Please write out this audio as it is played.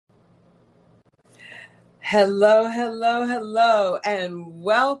Hello, hello, hello, and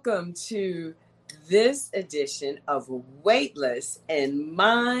welcome to this edition of Weightless in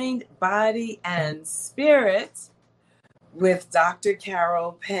Mind, Body, and Spirit with Dr.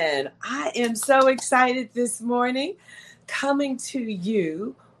 Carol Penn. I am so excited this morning, coming to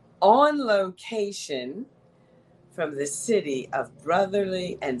you on location from the city of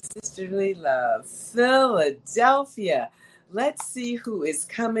brotherly and sisterly love, Philadelphia. Let's see who is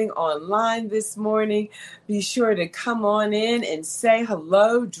coming online this morning. Be sure to come on in and say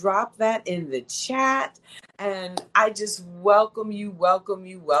hello. Drop that in the chat. And I just welcome you, welcome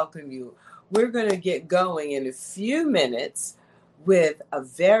you, welcome you. We're going to get going in a few minutes with a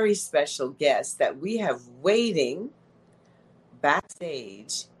very special guest that we have waiting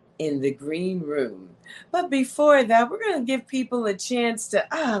backstage in the green room. But before that, we're going to give people a chance to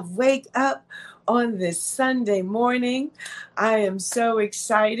wake up on this Sunday morning. I am so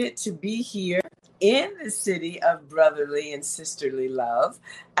excited to be here in the city of brotherly and sisterly love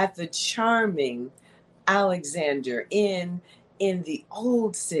at the charming Alexander Inn in the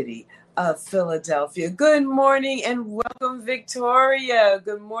old city of Philadelphia. Good morning and welcome, Victoria.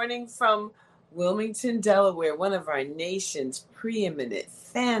 Good morning from Wilmington, Delaware, one of our nation's preeminent,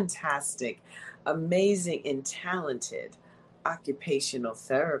 fantastic, amazing, and talented occupational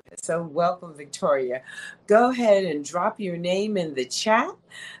therapists. So welcome, Victoria. Go ahead and drop your name in the chat.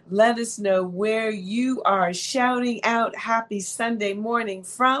 Let us know where you are shouting out happy Sunday morning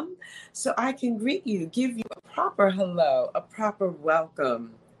from so I can greet you, give you a proper hello, a proper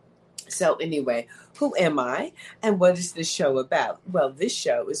welcome. So anyway, who am I and what is this show about? Well, this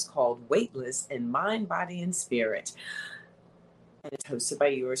show is called Weightless in Mind, Body, and Spirit. And it's hosted by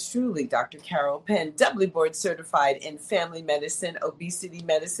yours truly, Dr. Carol Penn, doubly board certified in family medicine, obesity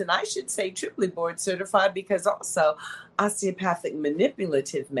medicine. I should say triply board certified because also osteopathic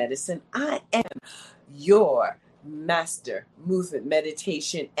manipulative medicine. I am your master movement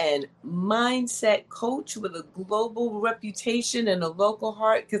meditation and mindset coach with a global reputation and a local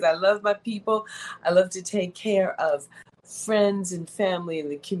heart because I love my people. I love to take care of friends and family in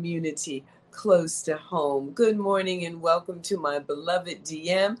the community close to home. Good morning and welcome to my beloved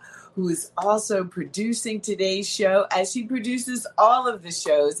DM, who is also producing today's show as she produces all of the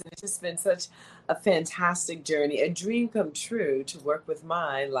shows. And it's just been such a fantastic journey, a dream come true to work with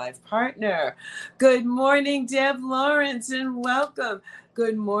my life partner. Good morning, Deb Lawrence, and welcome.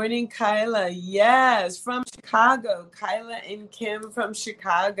 Good morning, Kyla. Yes, from Chicago. Kyla and Kim from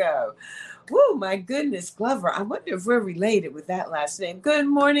Chicago. Woo, my goodness, Glover. I wonder if we're related with that last name. Good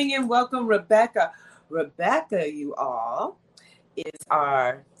morning and welcome, Rebecca. Rebecca, you all, is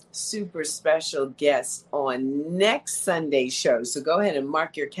our super special guest on next Sunday's show. So go ahead and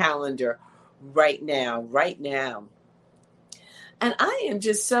mark your calendar right now. And I am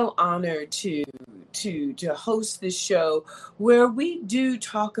just so honored to host this show where we do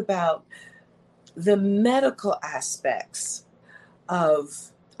talk about the medical aspects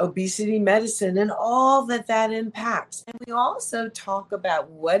of obesity medicine and all that impacts. And we also talk about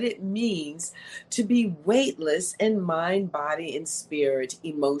what it means to be weightless in mind, body, and spirit,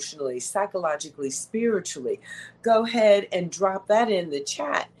 emotionally, psychologically, spiritually. Go ahead and drop that in the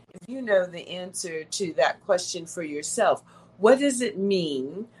chat if you know the answer to that question for yourself. What does it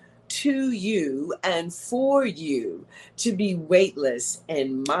mean to you and for you to be weightless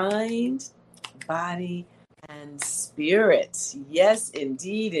in mind, body, and spirit? Yes,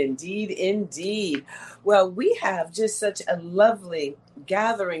 indeed. Well, we have just such a lovely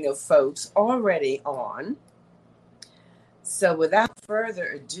gathering of folks already on. So without further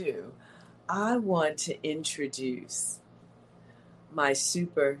ado, I want to introduce my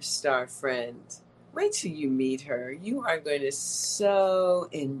superstar friend. Wait till you meet her. You are going to so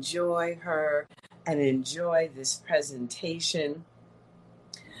enjoy her and enjoy this presentation.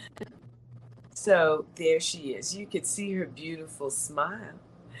 So there she is. You could see her beautiful smile.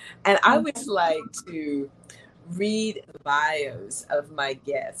 And I would like to read the bios of my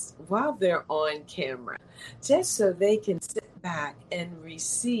guests while they're on camera, just so they can sit back and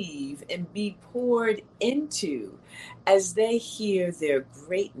receive and be poured into as they hear their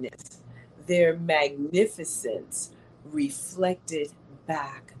greatness, their magnificence reflected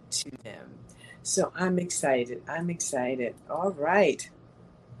back to them. So I'm excited. All right.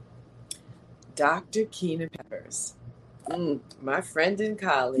 Dr. Keena Peppers, my friend and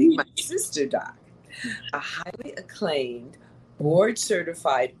colleague, my sister doc, a highly acclaimed,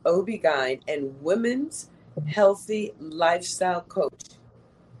 board-certified OB-GYN and women's healthy lifestyle coach.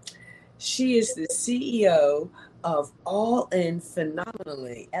 She is the CEO of All In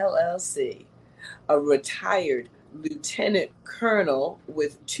Phenomenally, LLC, a retired lieutenant colonel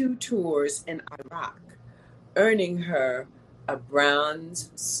with 2 tours in Iraq, earning her a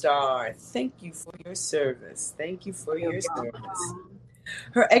Bronze Star. Thank you for your service. Thank you for your service.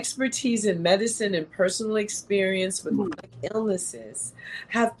 Her expertise in medicine and personal experience with chronic illnesses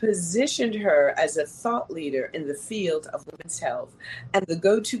have positioned her as a thought leader in the field of women's health and the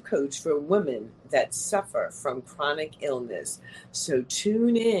go-to coach for women that suffer from chronic illness. So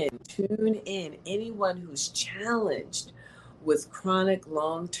tune in. Anyone who's challenged with chronic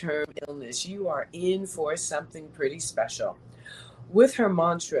long-term illness, you are in for something pretty special. With her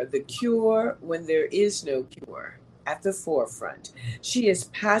mantra, the cure when there is no cure, at the forefront, she is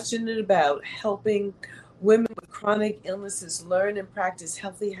passionate about helping women with chronic illnesses learn and practice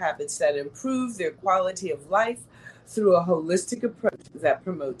healthy habits that improve their quality of life through a holistic approach that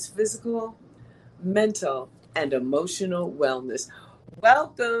promotes physical, mental, and emotional wellness.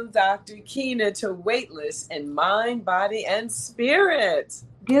 Welcome, Dr. Keena, to Weightless in Mind, Body, and Spirit.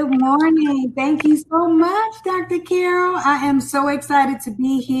 Good morning. Thank you so much, Dr. Carol. I am so excited to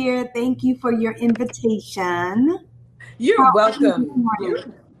be here. Thank you for your invitation. You're welcome.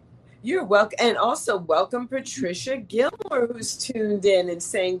 You're welcome. And also welcome Patricia Gilmore, who's tuned in and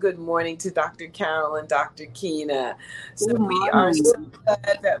saying good morning to Dr. Carol and Dr. Keena. So we are so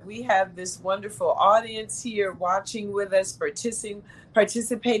glad that we have this wonderful audience here watching with us,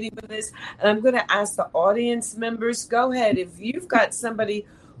 participating with us. And I'm going to ask the audience members, go ahead. If you've got somebody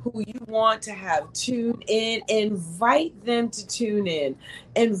who you want to have tune in, invite them to tune in,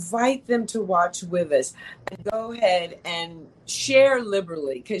 invite them to watch with us, and go ahead and share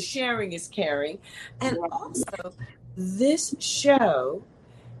liberally, because sharing is caring. And also, this show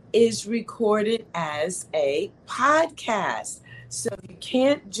is recorded as a podcast. So if you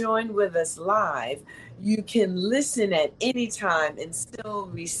can't join with us live, you can listen at any time and still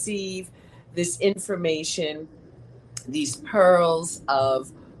receive this information, these pearls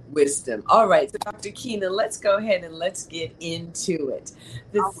of wisdom. All right, so Dr. Keena, let's go ahead and let's get into it.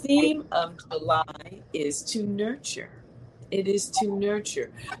 The theme of July is to nurture. It is to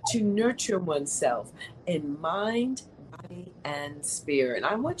nurture oneself in mind, body, and spirit. And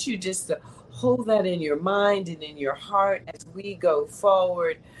I want you just to hold that in your mind and in your heart as we go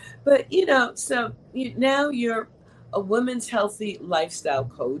forward. But, now you're a women's healthy lifestyle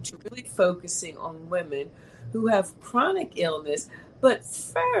coach. You're really focusing on women who have chronic illness. But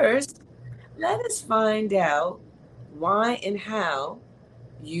first, let us find out why and how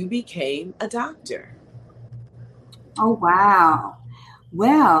you became a doctor. Oh, wow.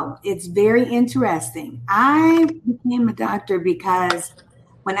 Well, it's very interesting. I became a doctor because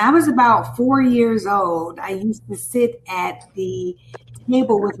when I was about 4 years old, I used to sit at the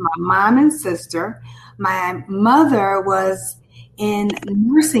table with my mom and sister. My mother was in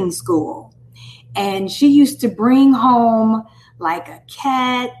nursing school, and she used to bring home like a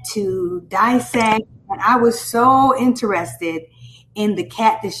cat to dissect. And I was so interested in the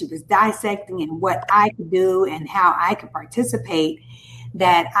cat that she was dissecting and what I could do and how I could participate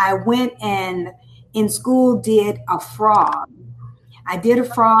that I went and in school did a frog. I did a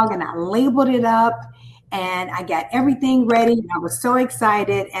frog and I labeled it up and I got everything ready. And I was so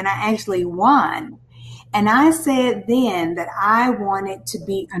excited and I actually won. And I said then that I wanted to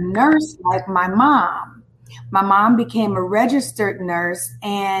be a nurse like my mom. My mom became a registered nurse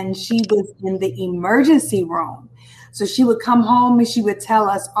and she was in the emergency room. So she would come home and she would tell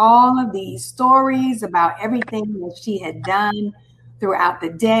us all of these stories about everything that she had done throughout the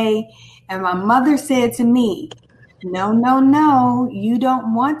day. And my mother said to me, no, you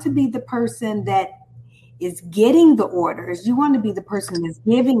don't want to be the person that is getting the orders. You want to be the person that's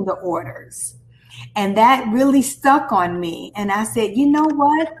giving the orders. And that really stuck on me. And I said, you know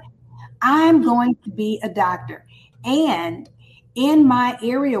what? I'm going to be a doctor. And in my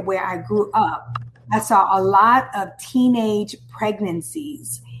area where I grew up, I saw a lot of teenage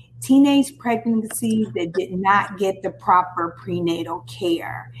pregnancies that did not get the proper prenatal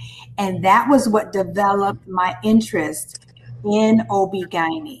care. And that was what developed my interest in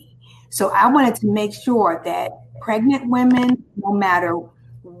OB-GYN. So I wanted to make sure that pregnant women, no matter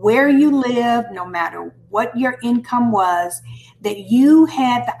where you live, no matter what your income was, that you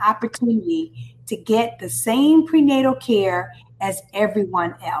had the opportunity to get the same prenatal care as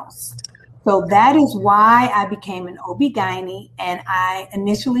everyone else. So that is why I became an OB-GYN, and I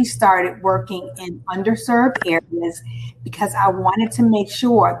initially started working in underserved areas because I wanted to make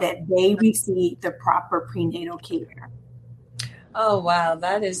sure that they received the proper prenatal care. Oh, wow.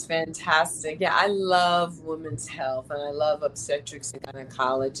 That is fantastic. Yeah, I love women's health and I love obstetrics and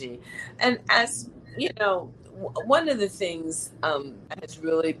gynecology. And as you know, one of the things that has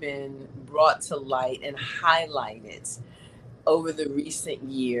really been brought to light and highlighted over the recent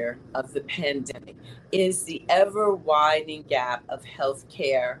year of the pandemic is the ever widening gap of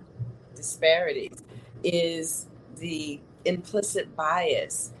healthcare disparities, is the implicit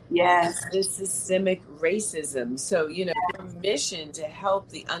bias, Yes. is the systemic racism. So, your mission to help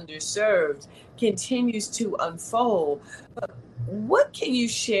the underserved continues to unfold. But what can you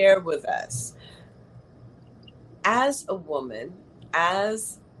share with us as a woman,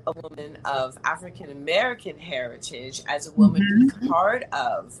 of African American heritage, as a woman who's part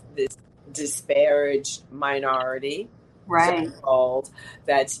of this disparaged minority, Right. so-called,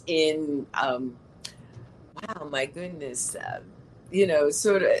 that's in, wow, my goodness,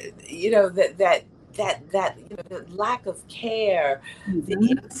 sort of, the lack of care, the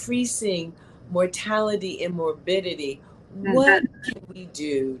increasing mortality and morbidity. What can we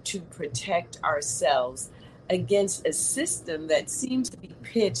do to protect ourselves against a system that seems to be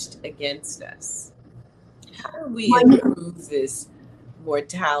pitched against us? How do we improve this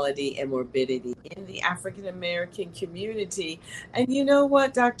mortality and morbidity in the African American community? And you know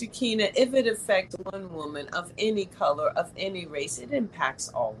what, Dr. Kina, if it affects one woman of any color, of any race, it impacts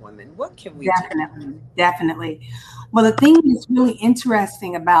all women. What can we do? Definitely. Well, the thing that's really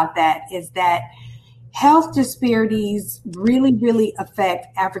interesting about that is that health disparities really, really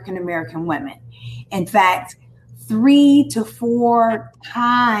affect African American women. In fact, 3 to 4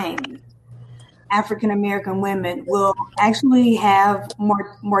 times African American women will actually have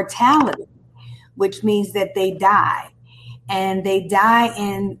mortality, which means that they die. And they die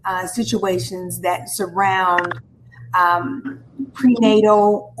in situations that surround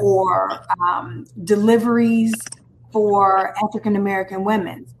prenatal or deliveries for African American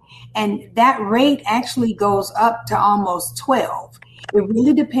women. And that rate actually goes up to almost 12. It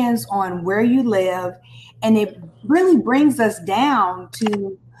really depends on where you live. And it really brings us down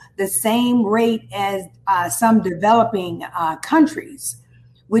to the same rate as some developing countries,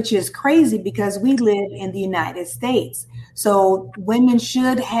 which is crazy because we live in the United States. So women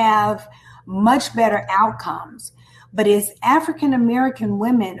should have much better outcomes, but it's African American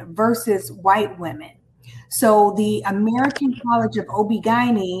women versus white women. So the American College of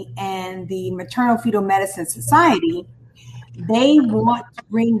OB/GYN and the Maternal Fetal Medicine Society, they want to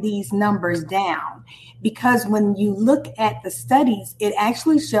bring these numbers down because when you look at the studies, it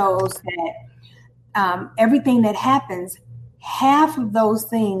actually shows that everything that happens, half of those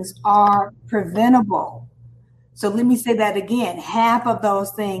things are preventable. So let me say that again, half of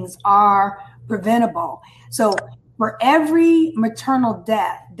those things are preventable. So for every maternal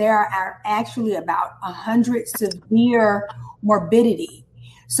death, there are actually about 100 severe morbidity.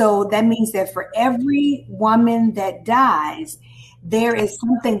 So that means that for every woman that dies, there is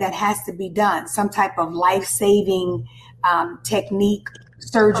something that has to be done, some type of life-saving technique,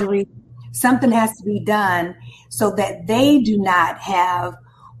 surgery, something has to be done so that they do not have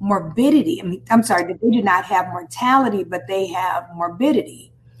morbidity. That they do not have mortality, but they have morbidity.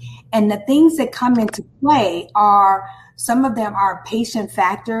 And the things that come into play are, some of them are patient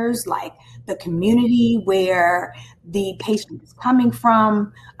factors like the community where the patient is coming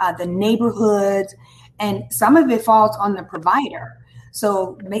from, the neighborhoods, and some of it falls on the provider.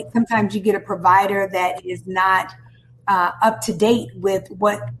 So sometimes you get a provider that is not up to date with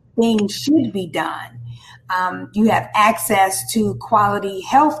what things should be done. You have access to quality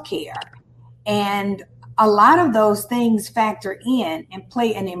health care. And a lot of those things factor in and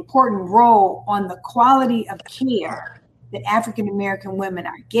play an important role on the quality of care that African American women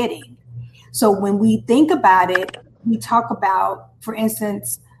are getting. So when we think about it, we talk about, for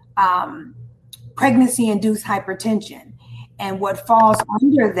instance, pregnancy-induced hypertension. And what falls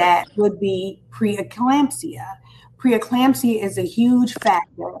under that would be preeclampsia. Preeclampsia is a huge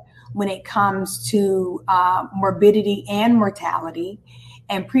factor when it comes to morbidity and mortality.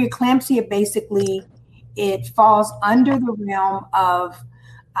 And preeclampsia, basically, it falls under the realm of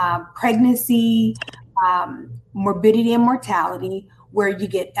pregnancy, morbidity and mortality, where you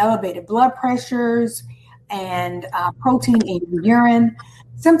get elevated blood pressures and protein in your urine,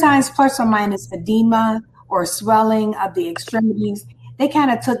 sometimes plus or minus edema or swelling of the extremities. They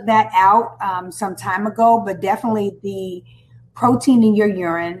kind of took that out some time ago, but definitely the protein in your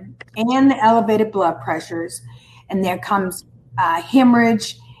urine and the elevated blood pressures. And there comes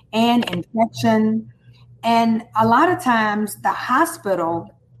hemorrhage and infection. And a lot of times the hospital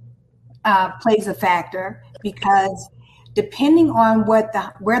plays a factor because depending on where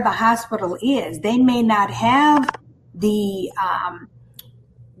the hospital is, they may not have the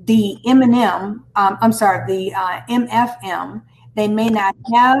MFM. They may not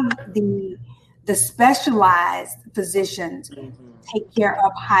have the specialized physicians take care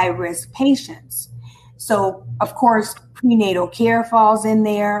of high risk patients. So, of course, prenatal care falls in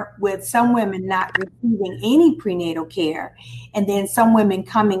there, with some women not receiving any prenatal care, and then some women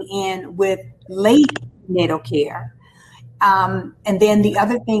coming in with late prenatal care. And then the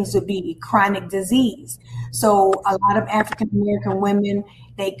other things would be chronic disease. So a lot of African American women,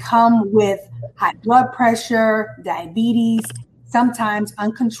 they come with high blood pressure, diabetes, sometimes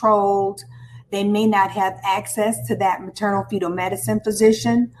uncontrolled. They may not have access to that maternal fetal medicine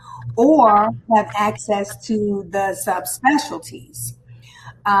physician or have access to the subspecialties.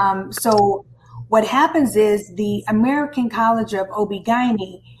 So what happens is the American College of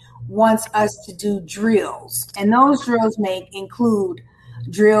OB/GYN wants us to do drills, and those drills may include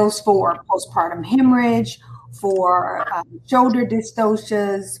drills for postpartum hemorrhage, for shoulder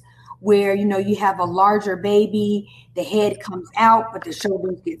dystocias, where you have a larger baby, the head comes out, but the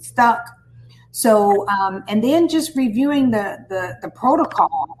shoulders get stuck. So, and then just reviewing the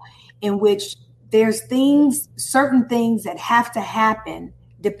protocol, in which there's certain things that have to happen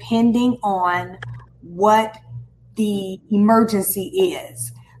depending on what the emergency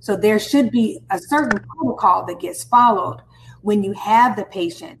is. So there should be a certain protocol that gets followed when you have the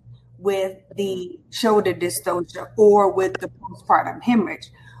patient with the shoulder dystocia or with the postpartum hemorrhage,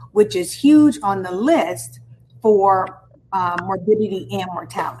 which is huge on the list for morbidity and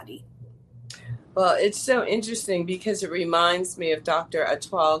mortality. Well, it's so interesting because it reminds me of Dr.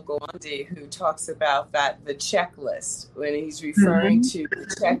 Atul Gawande, who talks about the checklist, when he's referring to the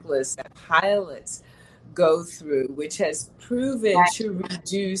checklist that pilots go through, which has proven to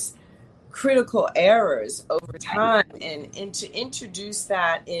reduce critical errors over time, and to introduce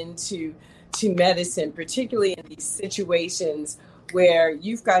that into medicine, particularly in these situations where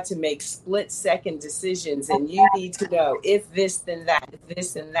you've got to make split-second decisions and you need to know if this, then that, if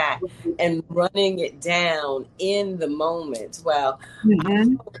this and that, and running it down in the moment. Well, I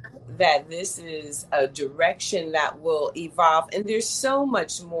hope that this is a direction that will evolve. And there's so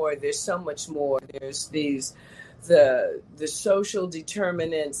much more. There's the social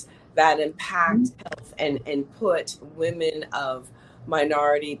determinants that impact health and put women of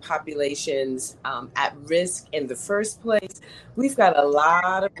minority populations at risk in the first place. We've got a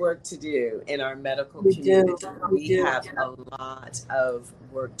lot of work to do in our medical community. We have a lot of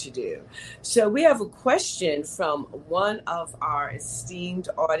work to do. So we have a question from one of our esteemed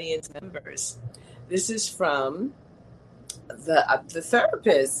audience members. This is from the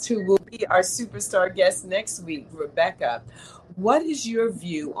therapist who will be our superstar guest next week, Rebecca. What is your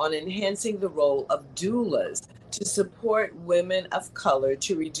view on enhancing the role of doulas to support women of color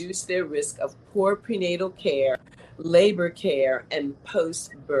to reduce their risk of poor prenatal care, labor care, and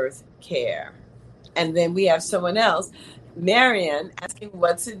post-birth care? And then we have someone else, Marianne, asking,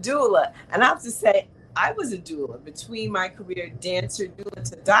 what's a doula? And I have to say, I was a doula between my career, dancer, doula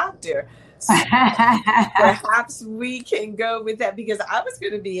to doctor. So perhaps we can go with that, because I was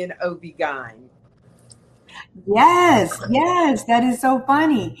going to be an OB/GYN. Yes, that is so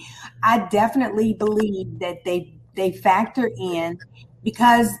funny. I definitely believe that they factor in,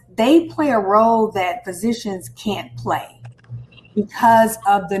 because they play a role that physicians can't play because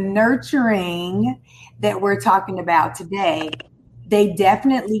of the nurturing that we're talking about today. They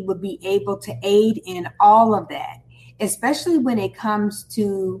definitely would be able to aid in all of that, especially when it comes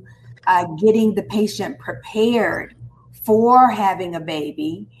to getting the patient prepared for having a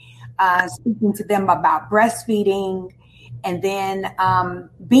baby, speaking to them about breastfeeding, and then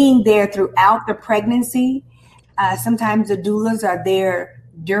being there throughout the pregnancy. Sometimes the doulas are there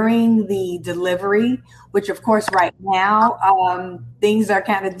during the delivery, which of course right now things are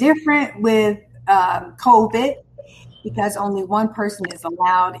kind of different with COVID, because only one person is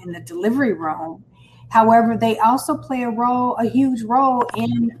allowed in the delivery room. However, they also play a huge role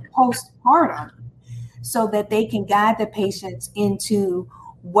in postpartum, so that they can guide the patients into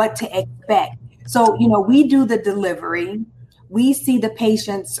what to expect. So, we do the delivery. We see the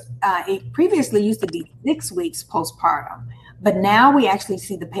patients, it previously used to be 6 weeks postpartum, but now we actually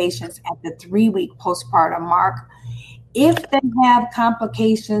see the patients at the 3-week postpartum mark. If they have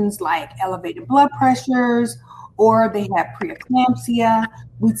complications like elevated blood pressures, or they have preeclampsia,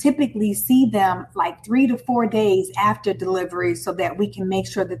 we typically see them like 3 to 4 days after delivery, so that we can make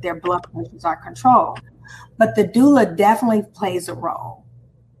sure that their blood pressures are controlled. But the doula definitely plays a role.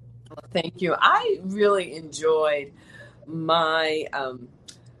 Thank you. I really enjoyed my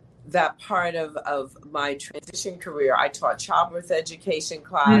that part of my transition career. I taught childbirth education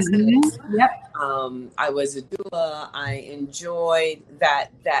classes. Yep. I was a doula. I enjoyed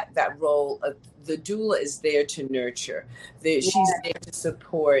that role. The doula is there to nurture. She's there to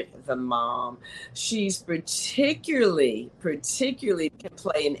support the mom. She's particularly can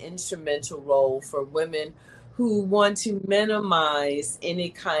play an instrumental role for women who want to minimize any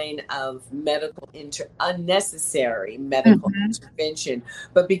kind of unnecessary medical intervention.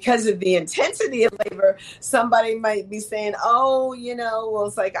 But because of the intensity of labor, somebody might be saying, oh, well,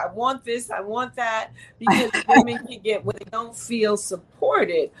 it's like, I want this, I want that, because women can get, when they don't feel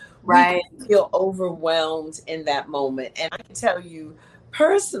supported, right, we feel overwhelmed in that moment. And I can tell you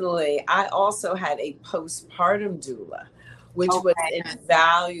personally, I also had a postpartum doula, which was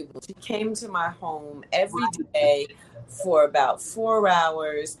invaluable. She came to my home every day for about 4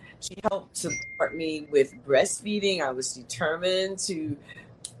 hours. She helped support me with breastfeeding. I was determined to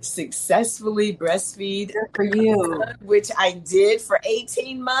successfully breastfeed. Good for you. Which I did for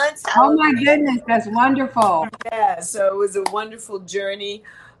 18 months. Oh my goodness, that's wonderful. Yeah, so it was a wonderful journey.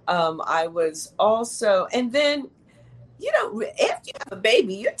 I was also, and then, after you have a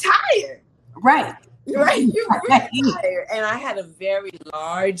baby, you're tired. Right. Right, you're really tired. And I had a very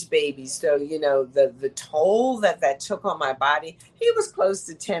large baby, so the toll that took on my body. He was close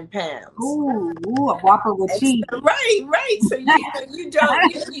to 10 pounds. Ooh, a whopper with cheese. Right. So you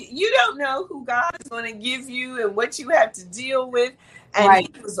don't know who God is going to give you and what you have to deal with. And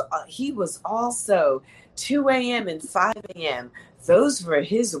he was also 2 a.m. and 5 a.m. Those were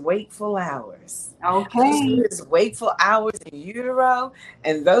his wakeful hours. Okay. Those were his wakeful hours in utero,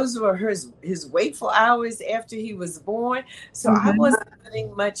 and those were his wakeful hours after he was born. So I wasn't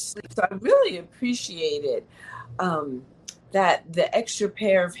getting much sleep. So I really appreciated that the extra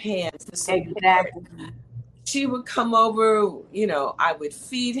pair of hands. Exactly. She would come over, I would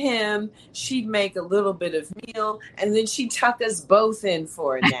feed him. She'd make a little bit of meal, and then she'd tuck us both in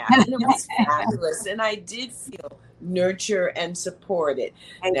for a nap. And it was fabulous. And I did feel nurture and supported.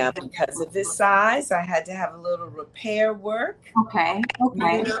 Now, because of his size, I had to have a little repair work. Okay.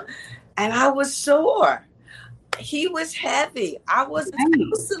 And I was sore. He was heavy. I wasn't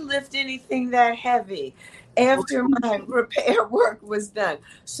supposed to lift anything that heavy after my repair work was done.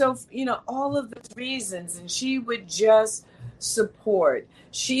 So, all of those reasons, and she would just support.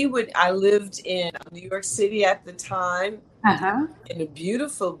 I lived in New York City at the time, in a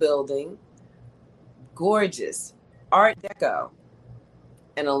beautiful building, gorgeous, Art Deco.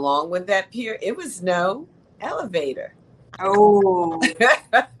 And along with that pier, it was no elevator. Oh.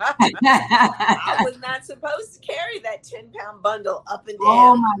 I was not supposed to carry that 10-pound bundle up and down.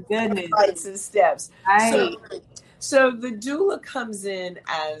 Oh my goodness. Flights and steps. Right. So the doula comes in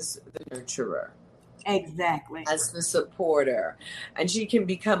as the nurturer. Exactly. As the supporter. And she can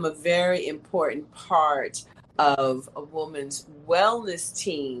become a very important part of a woman's wellness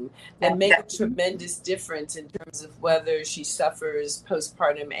team and make a tremendous difference in terms of whether she suffers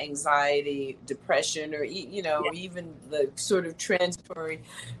postpartum anxiety, depression, or even the sort of transitory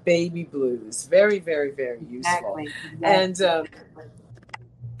baby blues. Very, very, very useful. Exactly.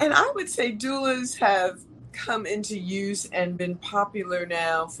 And I would say doulas have come into use and been popular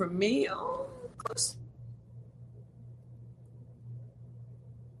now for me close.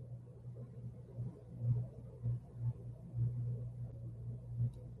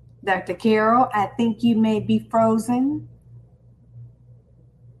 Dr. Carol, I think you may be frozen.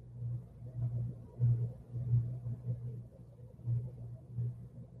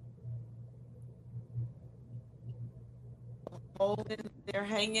 They're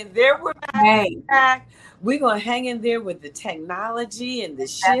hanging there. We're back. We're going to hang in there with the technology and the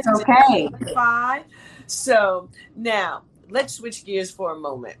shift. That's okay. So now let's switch gears for a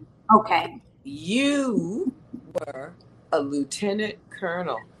moment. Okay. You were a lieutenant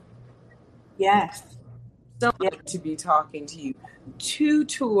colonel. Yes. Someone to be talking to you. 2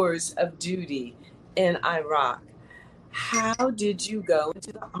 tours of duty in Iraq. How did you go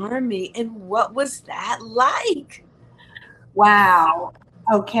into the Army, and what was that like? Wow.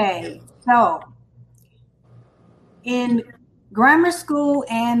 Okay. So in grammar school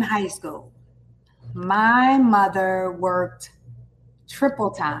and high school, my mother worked triple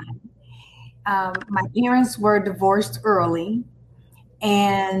time. My parents were divorced early,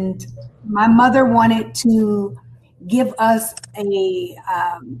 and my mother wanted to give us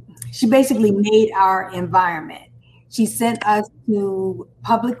she basically made our environment. She sent us to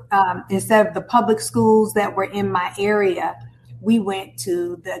public, instead of the public schools that were in my area, we went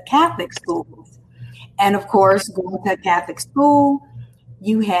to the Catholic schools. And of course, going to a Catholic school,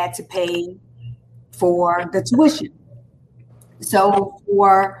 you had to pay for the tuition. So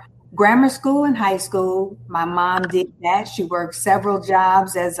for Grammar school and high school. My mom did that. She worked several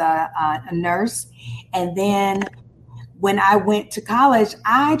jobs as a nurse. And then when I went to college,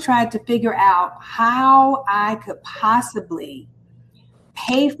 I tried to figure out how I could possibly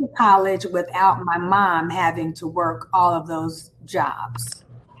pay for college without my mom having to work all of those jobs.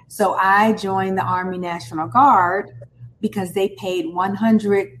 So I joined the Army National Guard because they paid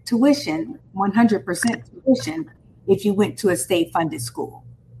 100% tuition if you went to a state funded school.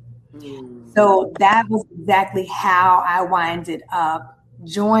 So that was exactly how I winded up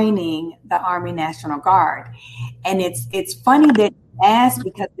joining the Army National Guard. And it's funny that you asked,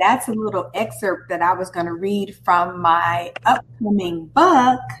 because that's a little excerpt that I was going to read from my upcoming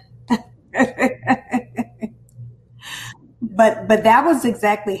book. But that was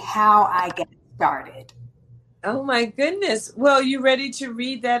exactly how I got started. Oh my goodness. Well, you ready to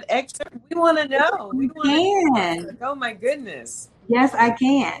read that excerpt? We want to know. We can. Oh my goodness. Yes, I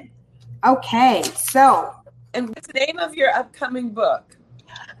can. Okay, so. And what's the name of your upcoming book?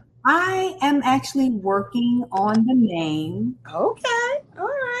 I am actually working on the name. Okay, all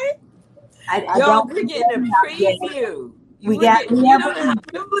right. We're getting a preview. You know how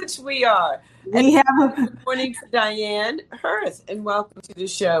privileged we are. Good morning to Diane Hirth, and welcome to the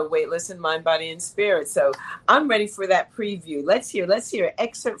show, Weightless in Mind, Body, and Spirit. So I'm ready for that preview. Let's hear an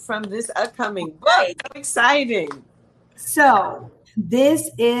excerpt from this upcoming book. So exciting. So this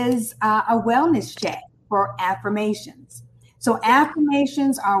is a wellness check for affirmations. So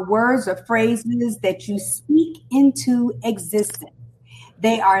affirmations are words or phrases that you speak into existence.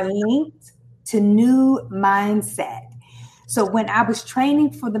 They are linked to new mindset. So when I was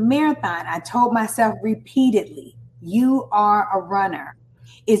training for the marathon, I told myself repeatedly, you are a runner.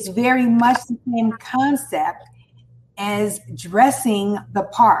 It's very much the same concept as dressing the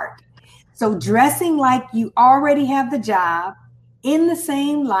part. So dressing like you already have the job, in the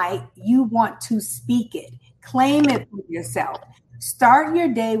same light, you want to speak it. Claim it for yourself. Start your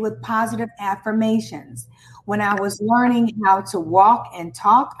day with positive affirmations. When I was learning how to walk and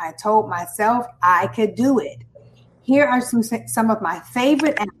talk, I told myself I could do it. Here are some of my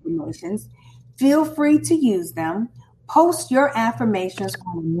favorite affirmations. Feel free to use them. Post your affirmations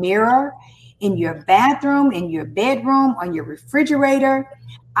on a mirror, in your bathroom, in your bedroom, on your refrigerator.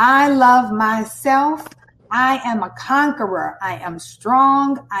 I love myself. I am a conqueror. I am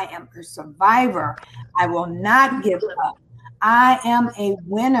strong. I am a survivor. I will not give up. I am a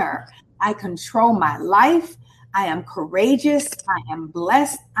winner. I control my life. I am courageous. I am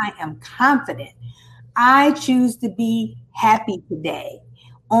blessed. I am confident. I choose to be happy today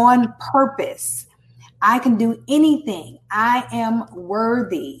on purpose. I can do anything. I am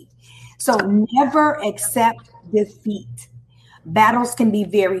worthy. So never accept defeat. Battles can be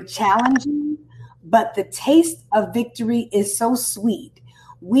very challenging, but the taste of victory is so sweet.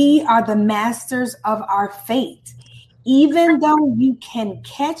 We are the masters of our fate. Even though you can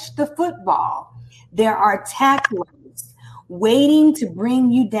catch the football, there are tacklers waiting to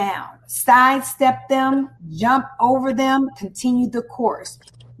bring you down. Sidestep them, jump over them, continue the course.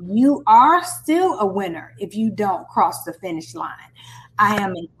 You are still a winner if you don't cross the finish line. I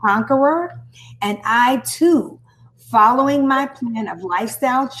am a conqueror, and I too, following my plan of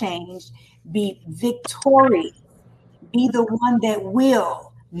lifestyle change, be victorious. Be the one that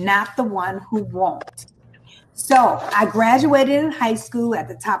will, not the one who won't. So I graduated in high school at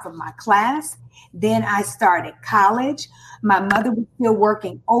the top of my class. Then I started college. My mother was still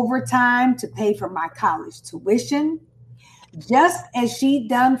working overtime to pay for my college tuition. Just as she'd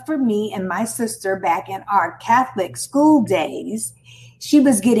done for me and my sister back in our Catholic school days, she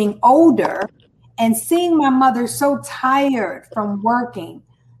was getting older, and seeing my mother so tired from working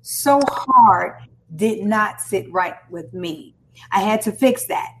so hard did not sit right with me. I had to fix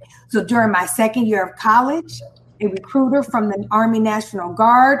that. So during my second year of college, a recruiter from the Army National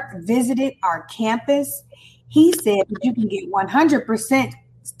Guard visited our campus. He said that you can get 100%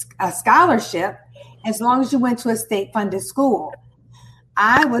 a scholarship as long as you went to a state-funded school.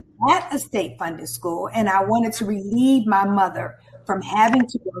 I was at a state-funded school, and I wanted to relieve my mother from having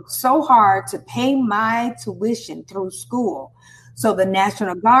to work so hard to pay my tuition through school. So the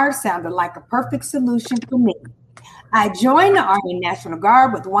National Guard sounded like a perfect solution for me. I joined the Army National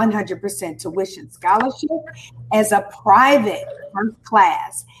Guard with 100% tuition scholarship as a private first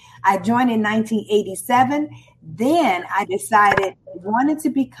class. I joined in 1987. Then I decided I wanted to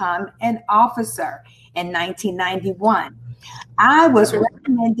become an officer in 1991. I was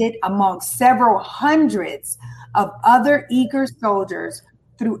recommended among several hundreds of other eager soldiers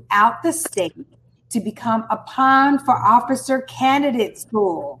throughout the state to become a pawn for officer candidate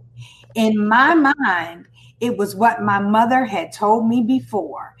school. In my mind, it was what my mother had told me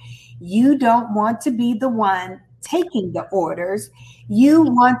before. You don't want to be the one taking the orders. You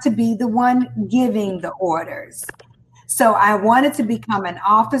want to be the one giving the orders. So I wanted to become an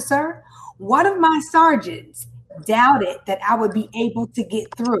officer. One of my sergeants doubted that I would be able to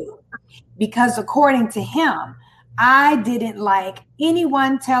get through because according to him, I didn't like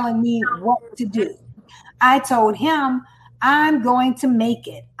anyone telling me what to do. I told him, I'm going to make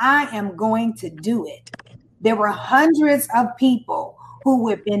it. I am going to do it. There were hundreds of people who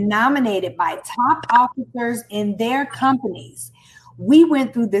had been nominated by top officers in their companies. We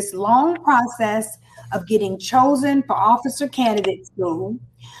went through this long process of getting chosen for officer candidate school.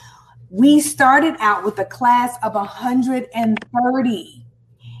 We started out with a class of 130.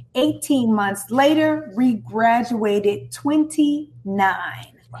 18 months later, we graduated 29.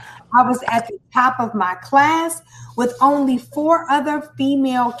 I was at the top of my class with only 4 other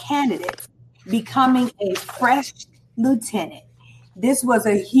female candidates becoming a fresh lieutenant. This was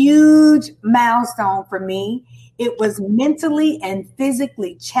a huge milestone for me. It was mentally and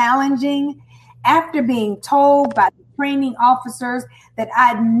physically challenging after being told by the training officers that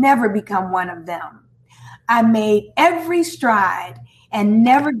I'd never become one of them. I made every stride and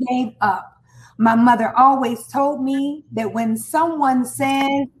never gave up. My mother always told me that when someone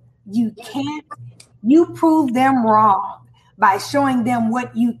says you can't, you prove them wrong by showing them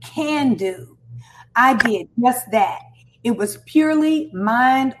what you can do. I did just that. It was purely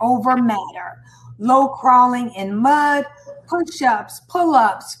mind over matter. Low crawling in mud, push-ups,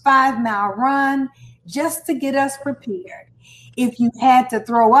 pull-ups, 5-mile run, just to get us prepared. If you had to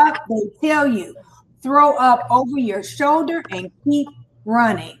throw up, they tell you, throw up over your shoulder and keep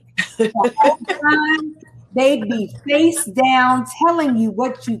running. The whole time, they'd be face down telling you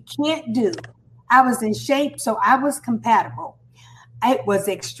what you can't do. I was in shape, so I was compatible. It was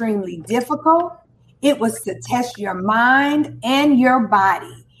extremely difficult. It was to test your mind and your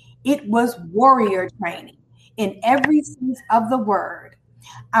body. It was warrior training in every sense of the word.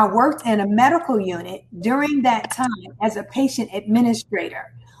 I worked in a medical unit during that time as a patient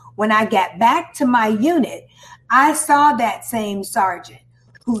administrator. When I got back to my unit, I saw that same sergeant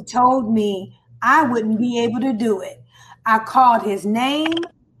who told me I wouldn't be able to do it. I called his name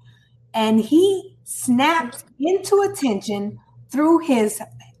and he snapped into attention, threw his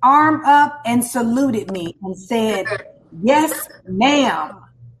arm up and saluted me and said, "Yes, ma'am."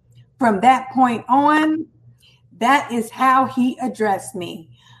 From that point on, that is how he addressed me.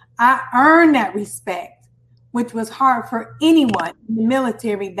 I earned that respect, which was hard for anyone in the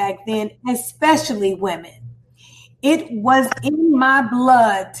military back then, especially women. It was in my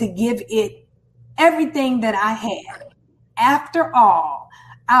blood to give it everything that I had. After all,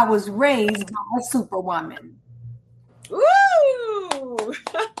 I was raised by a superwoman. Woo!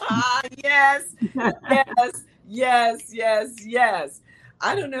 Yes, yes.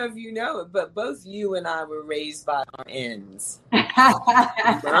 I don't know if you know it, but both you and I were raised by RNs.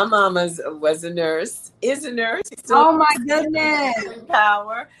 My mama was a nurse, is a nurse. Oh my goodness.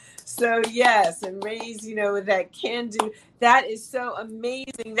 Power. So yes, and raised, with that can do. That is so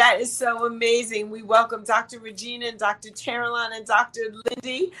amazing. That is so amazing. We welcome Dr. Regina and Dr. Caroline and Dr.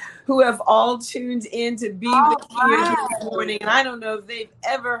 Lindy, who have all tuned in to be with you here this morning. And I don't know if they've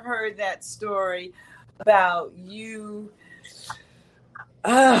ever heard that story about you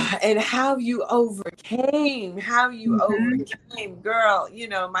and how you overcame, girl.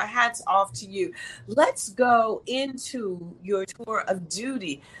 My hat's off to you. Let's go into your tour of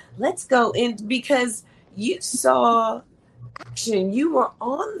duty. Let's go in because you saw action. You were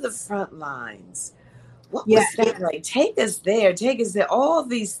on the front lines. What was that like? Take us there. All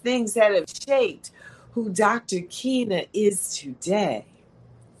these things that have shaped who Dr. Keena is today.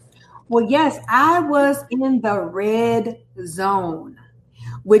 Well, yes, I was in the red zone,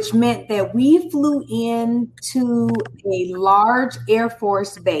 which meant that we flew into a large Air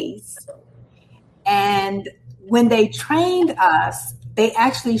Force base. And when they trained us, they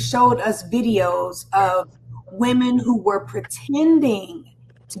actually showed us videos of women who were pretending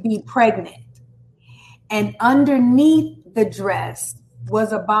to be pregnant. And underneath the dress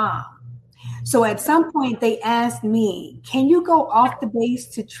was a bomb. So at some point they asked me, "Can you go off the base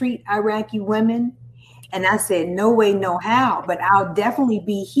to treat Iraqi women?" And I said, "No way, no how, but I'll definitely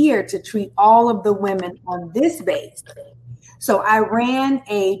be here to treat all of the women on this base." So I ran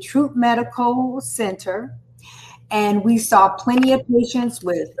a troop medical center, and we saw plenty of patients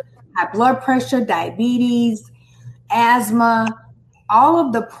with high blood pressure, diabetes, asthma, all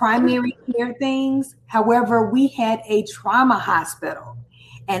of the primary care things. However, we had a trauma hospital,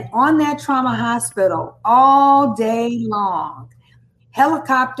 And on that trauma hospital all day long,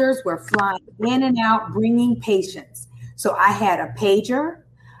 helicopters were flying in and out, bringing patients. So I had a pager.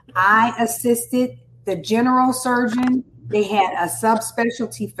 I assisted the general surgeon. They had a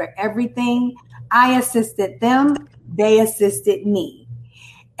subspecialty for everything. I assisted them. They assisted me.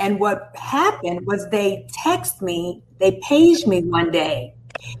 And what happened was they paged me one day,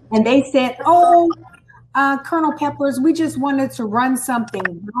 and they said, "Oh, Colonel Peppers, we just wanted to run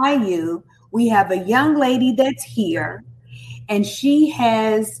something by you. We have a young lady that's here, and she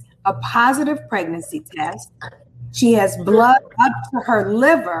has a positive pregnancy test. She has blood up to her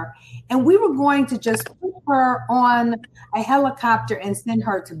liver, and we were going to just put her on a helicopter and send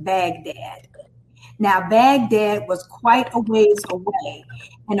her to Baghdad." Now, Baghdad was quite a ways away.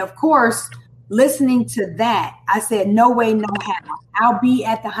 And of course, listening to that, I said, no way, no how. I'll be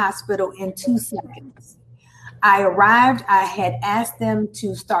at the hospital in 2 seconds. I arrived. I had asked them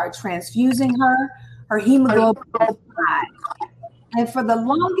to start transfusing her. Her hemoglobin was 5. And for the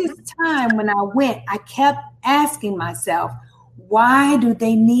longest time when I went, I kept asking myself, why do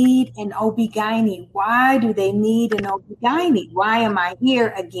they need an OB-GYN? Why do they need an OB-GYN? Why am I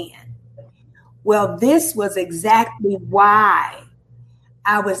here again? Well, this was exactly why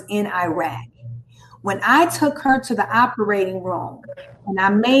I was in Iraq. When I took her to the operating room and I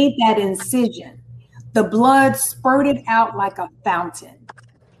made that incision, the blood spurted out like a fountain.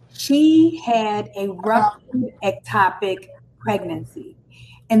 She had a ruptured ectopic pregnancy,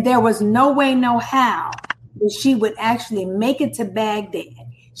 and there was no way, no how that she would actually make it to Baghdad.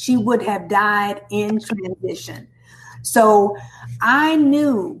 She would have died in transition. So I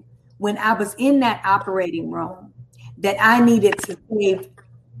knew when I was in that operating room that I needed to save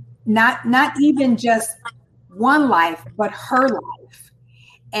not even just one life, but her life.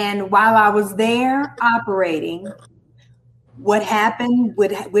 And while I was there operating, what happened,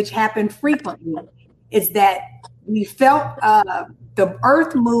 which happened frequently, is that we felt the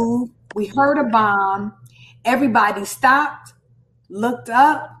earth move. We heard a bomb. Everybody stopped, looked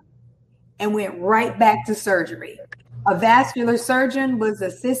up, and went right back to surgery. A vascular surgeon was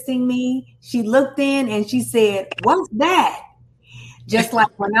assisting me. She looked in and she said, "What's that?" Just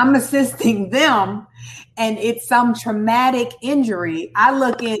like when I'm assisting them and it's some traumatic injury, I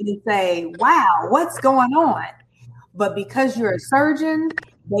look in and say, "Wow, what's going on?" But because you're a surgeon,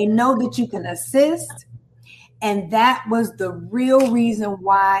 they know that you can assist. And that was the real reason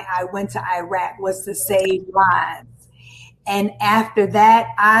why I went to Iraq, was to save lives. And after that,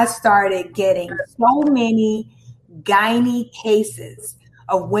 I started getting so many gynae cases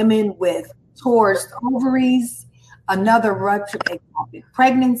of women with torsed ovaries, another ruptured ectopic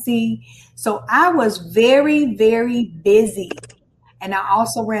pregnancy. So I was very, very busy. And I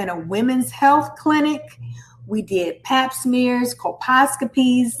also ran a women's health clinic. We did pap smears,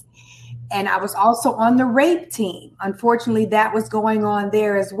 colposcopies, and I was also on the rape team. Unfortunately, that was going on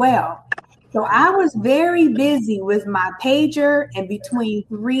there as well. So I was very busy with my pager and between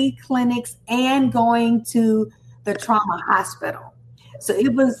 3 clinics and going to the trauma hospital. So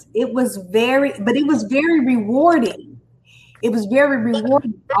it was very rewarding. It was very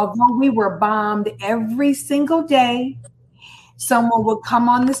rewarding. Although we were bombed every single day, someone would come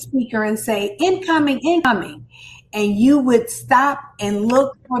on the speaker and say, "Incoming, incoming." And you would stop and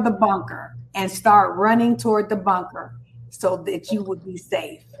look for the bunker and start running toward the bunker so that you would be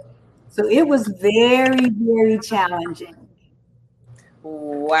safe. So it was very, very challenging.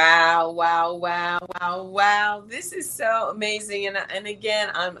 Wow, wow, wow, wow, wow. This is so amazing. And again,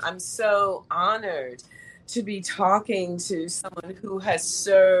 I'm so honored to be talking to someone who has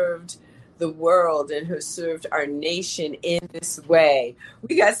served the world and who served our nation in this way.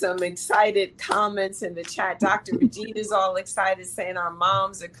 We got some excited comments in the chat. Dr. Regina's all excited, saying our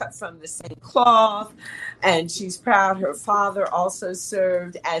moms are cut from the same cloth, and she's proud her father also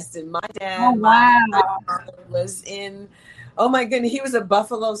served, as did my dad. Oh, wow. My father was in, oh my goodness, he was a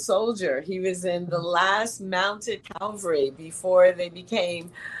Buffalo Soldier. He was in the last Mounted Cavalry before they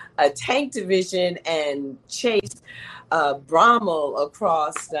became a tank division and chased Bromel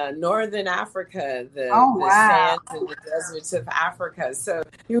across northern Africa, the sands and the deserts of Africa. So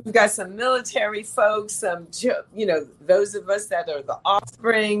you've got some military folks, some, those of us that are the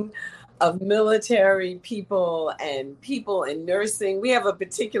offspring of military people and people in nursing. We have a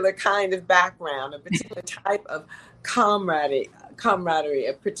particular kind of background, a particular type of camaraderie,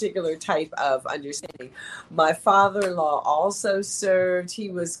 a particular type of understanding. My father-in-law also served. He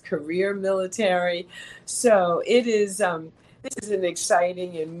was career military. So it is, this is an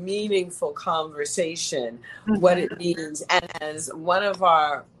exciting and meaningful conversation, what it means. And as one of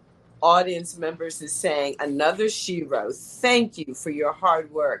our audience members is saying, another Shiro, thank you for your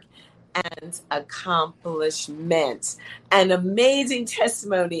hard work and accomplishments. An amazing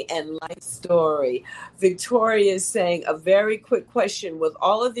testimony and life story. Victoria is saying, a very quick question. With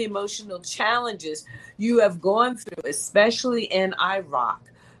all of the emotional challenges you have gone through, especially in Iraq,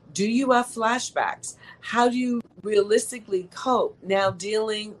 do you have flashbacks? How do you realistically cope now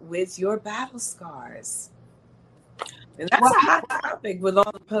dealing with your battle scars? And that's a hot topic with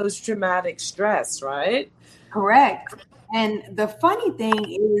all the post-traumatic stress, right? Correct. And the funny thing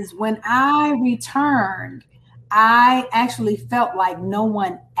is, when I returned, I actually felt like no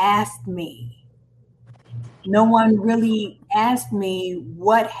one asked me. No one really asked me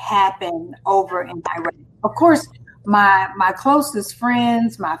what happened over in Iraq. Of course, my closest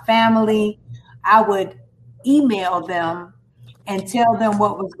friends, my family, I would email them and tell them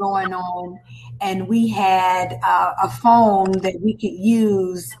what was going on. And we had a phone that we could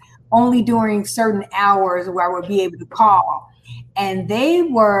use only during certain hours where I would be able to call. And they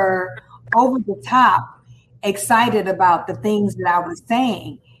were over the top excited about the things that I was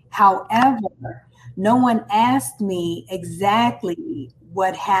saying. However, no one asked me exactly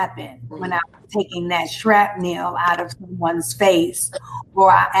what happened when I was taking that shrapnel out of someone's face,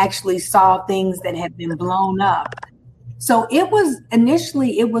 or I actually saw things that had been blown up. So it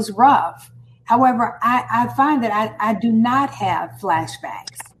was rough. However, I find that I do not have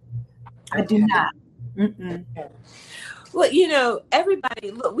flashbacks. I do not. Mm-mm. Well,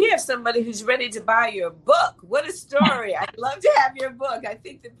 everybody, look, we have somebody who's ready to buy your book. What a story. I'd love to have your book. I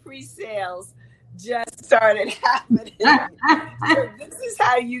think the pre-sales just started happening. So this is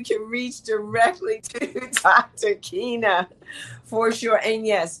how you can reach directly to Dr. Kina for sure. And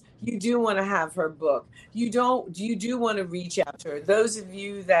yes, you do want to have her book. You do want to reach out to her. Those of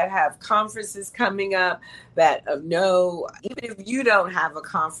you that have conferences coming up that know, even if you don't have a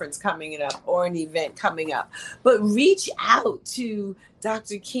conference coming up or an event coming up, but reach out to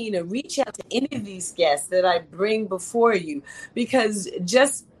Dr. Kina, reach out to any of these guests that I bring before you, because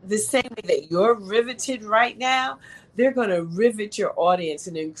just the same way that you're riveted right now, they're going to rivet your audience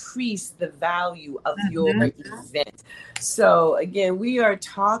and increase the value of your event. So again, we are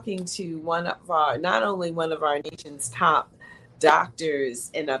talking to not only one of our nation's top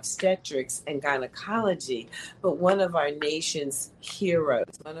doctors in obstetrics and gynecology, but one of our nation's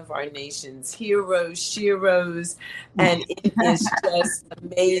heroes, Shiros, and it is just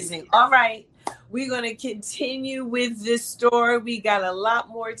amazing. All right, we're going to continue with this story. We got a lot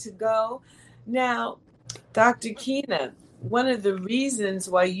more to go. Now, Dr. Kina, one of the reasons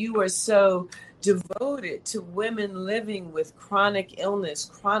why you are so devoted to women living with chronic illness,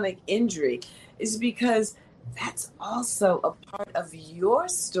 chronic injury, is because that's also a part of your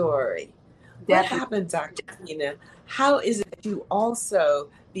story. What happened, Dr. Kina? How is it that you also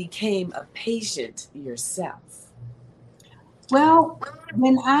became a patient yourself? Well,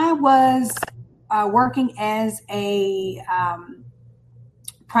 when I was working as in a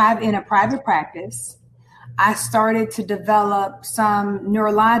private practice, I started to develop some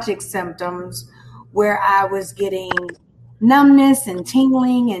neurologic symptoms where I was getting numbness and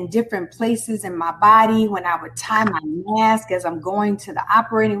tingling in different places in my body. When I would tie my mask as I'm going to the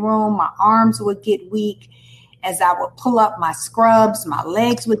operating room, my arms would get weak. As I would pull up my scrubs, my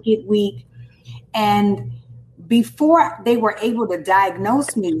legs would get weak. And before they were able to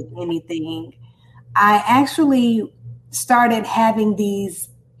diagnose me with anything, I actually started having these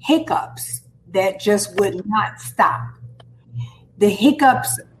hiccups that just would not stop. The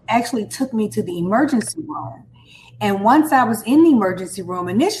hiccups actually took me to the emergency room. And once I was in the emergency room,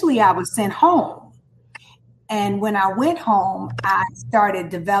 initially I was sent home. And when I went home, I started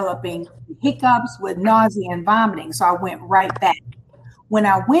developing hiccups with nausea and vomiting. So I went right back. When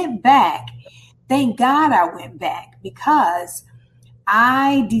I went back, thank God I went back, because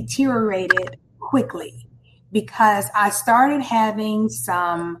I deteriorated quickly, because I started having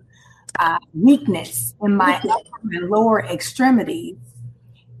some weakness in my upper and lower extremities.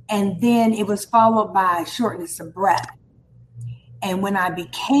 And then it was followed by shortness of breath. And when I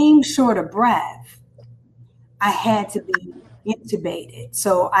became short of breath, I had to be intubated.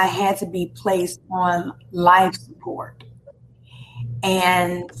 So I had to be placed on life support.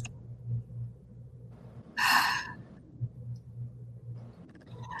 And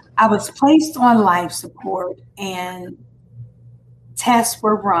I was placed on life support, and tests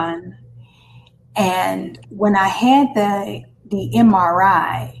were run. And when I had the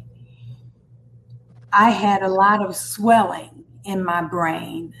MRI, I had a lot of swelling in my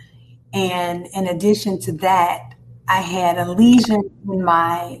brain. And in addition to that, I had a lesion in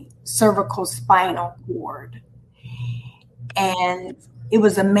my cervical spinal cord. And it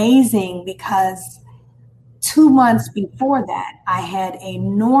was amazing because 2 months before that, I had a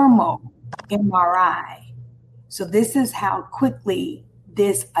normal MRI. So this is how quickly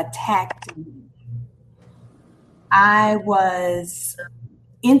this attacked me. I was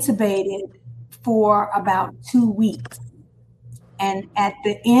intubated for about 2 weeks. And at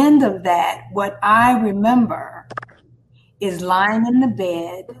the end of that, what I remember is lying in the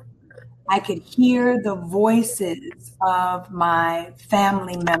bed. I could hear the voices of my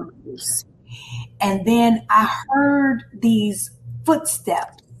family members. And then I heard these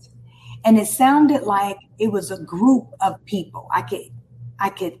footsteps, and it sounded like it was a group of people. I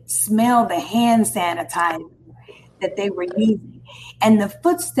could smell the hand sanitizer that they were using. And the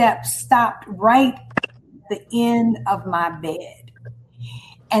footsteps stopped right at the end of my bed.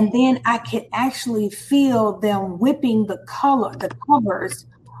 And then I could actually feel them whipping the covers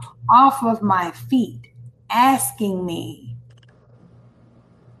off of my feet, asking me,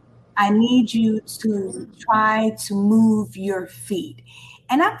 I need you to try to move your feet.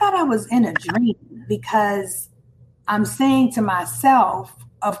 And I thought I was in a dream because I'm saying to myself,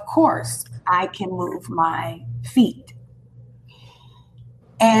 of course, I can move my feet.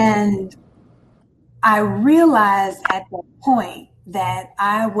 And I realized at that point that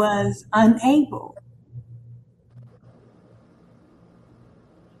I was unable.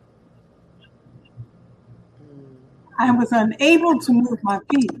 I was unable to move my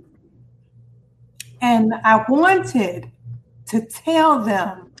feet. And I wanted to tell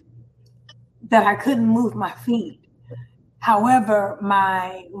them that I couldn't move my feet. However,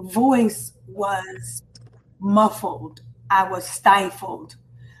 my voice was muffled. I was stifled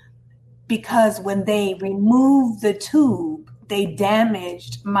because when they removed the tube, they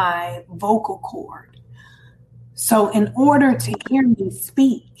damaged my vocal cord. So in order to hear me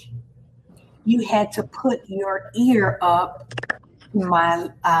speak, you had to put your ear up to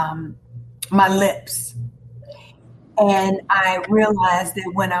my lips. And I realized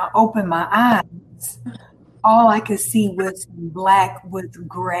that when I opened my eyes, all I could see was black with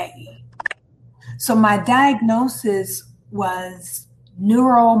gray. So my diagnosis was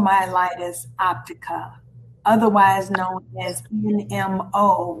neuromyelitis optica, otherwise known as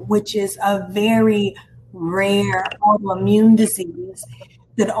NMO, which is a very rare autoimmune disease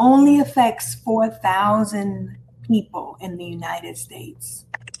that only affects 4,000 people in the United States.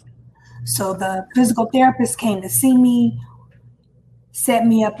 So the physical therapist came to see me, set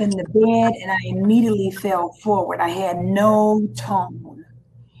me up in the bed, and I immediately fell forward. I had no tone.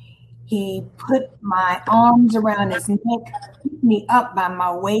 He put my arms around his neck, picked me up by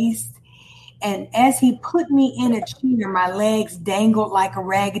my waist, and as he put me in a chair, my legs dangled like a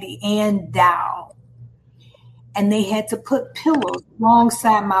Raggedy Ann doll. And they had to put pillows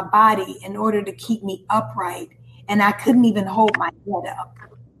alongside my body in order to keep me upright, and I couldn't even hold my head up.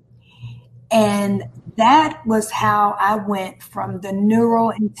 And that was how I went from the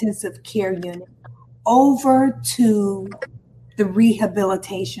neuro intensive care unit over to the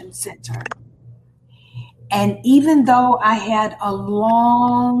rehabilitation center. And even though I had a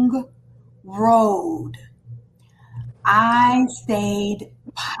long road, I stayed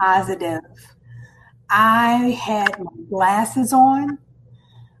positive. I had my glasses on.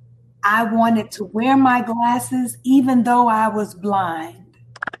 I wanted to wear my glasses even though I was blind,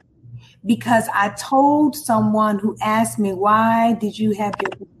 because I told someone who asked me, why did you have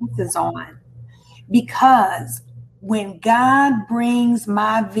your glasses on? Because when God brings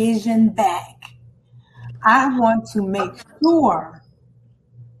my vision back, I want to make sure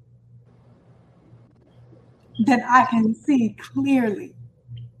that I can see clearly.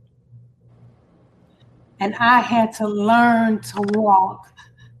 And I had to learn to walk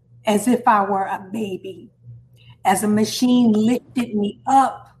as if I were a baby. As a machine lifted me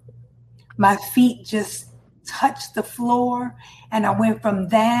up, my feet just touched the floor, and I went from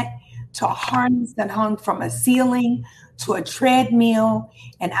that to a harness that hung from a ceiling to a treadmill,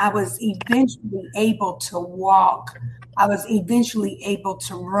 and I was eventually able to walk. I was eventually able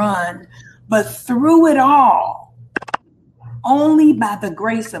to run. But through it all, only by the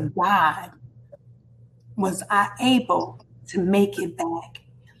grace of God was I able to make it back.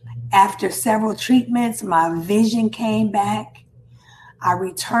 After several treatments, my vision came back. I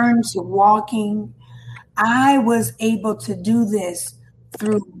returned to walking. I was able to do this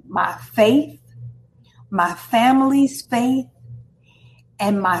through my faith, my family's faith,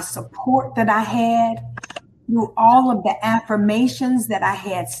 and my support that I had, through all of the affirmations that I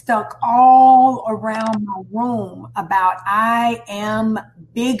had stuck all around my room about I am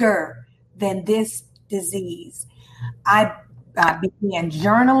bigger than this disease. I began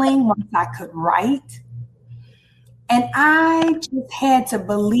journaling once I could write. And I just had to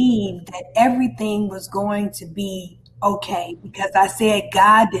believe that everything was going to be okay, because I said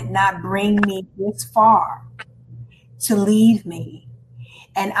God did not bring me this far to leave me.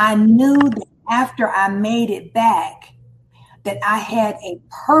 And I knew that after I made it back, that I had a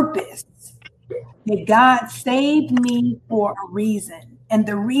purpose, that God saved me for a reason. And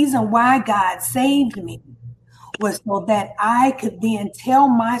the reason why God saved me was so that I could then tell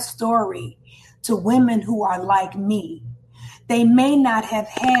my story to women who are like me. They may not have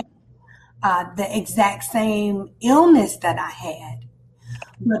had the exact same illness that I had,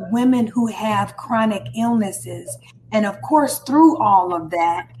 but women who have chronic illnesses. And of course, through all of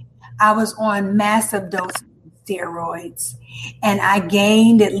that, I was on massive doses of steroids, and I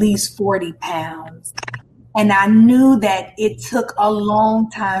gained at least 40 pounds. And I knew that it took a long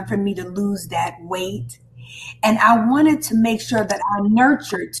time for me to lose that weight. And I wanted to make sure that I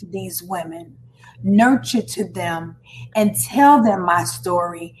nurtured to these women, nurture to them, and tell them my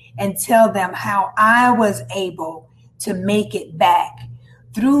story, and tell them how I was able to make it back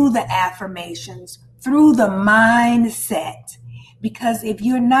through the affirmations, through the mindset. Because if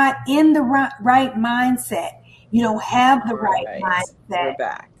you're not in the right mindset, you don't have the right mindset, we're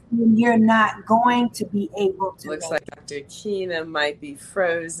back. Then you're not going to be able to. Looks like Dr. Keena might be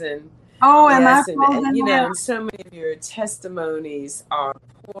frozen. Oh, am yes, I frozen? And, you know, and so many of your testimonies are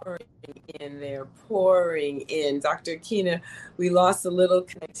pouring in. They're pouring in. Dr. Keena, we lost a little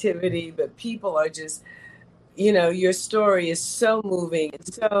connectivity, but people are just, you know, your story is so moving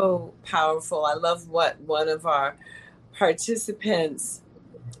and so powerful. I love what one of our participants,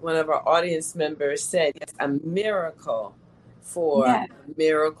 one of our audience members said, yes, a miracle for a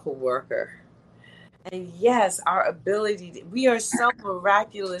miracle worker. And yes, our ability, we are so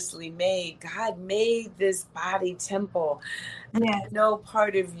miraculously made. God made this body temple. And I know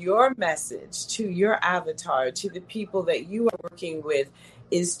part of your message to your avatar, to the people that you are working with,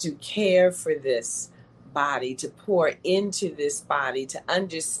 is to care for this body, to pour into this body, to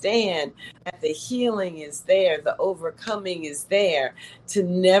understand that the healing is there, the overcoming is there, to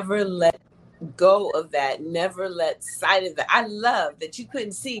never let go of that, never let sight of that. I love that you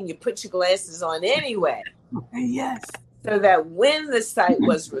couldn't see and you put your glasses on anyway. Yes. So that when the sight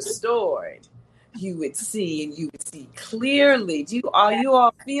was restored, you would see, and you would see clearly. Are you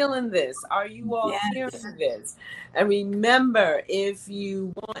all feeling this? Are you all hearing this? And remember, if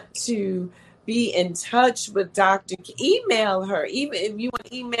you want to be in touch with Dr. Email her. Even if you want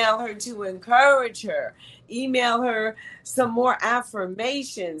to email her to encourage her, email her some more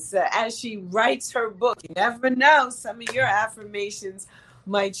affirmations as she writes her book. You never know, some of your affirmations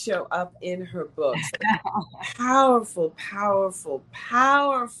might show up in her books. Powerful, powerful,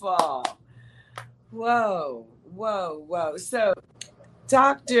 powerful. Whoa, whoa, whoa. So,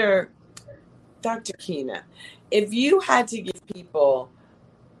 Dr. Keena, if you had to give people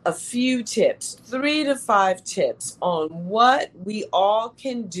a few tips, 3 to 5 tips on what we all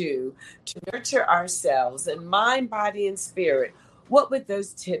can do to nurture ourselves in mind, body, and spirit, what would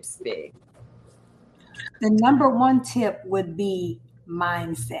those tips be? The number one tip would be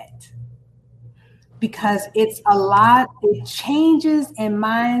mindset, because it's it changes in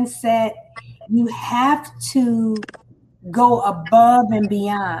mindset. You have to go above and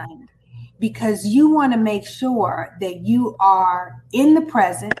beyond, because you want to make sure that you are in the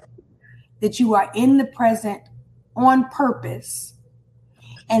present, on purpose,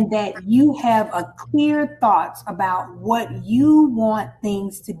 and that you have a clear thoughts about what you want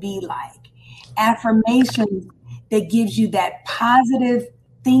things to be like. Affirmations that gives you that positive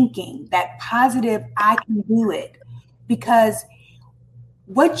thinking, that positive, I can do it. Because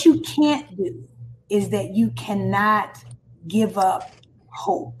what you can't do is that you cannot give up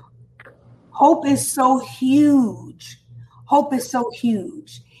hope. Hope is so huge. Hope is so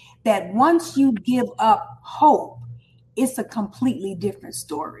huge that once you give up hope, it's a completely different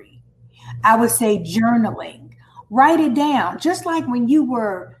story. I would say journaling. Write it down. Just like when you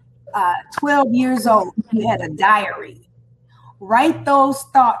were 12 years old, you had a diary. Write those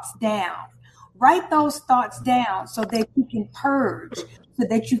thoughts down. Write those thoughts down so that you can purge, so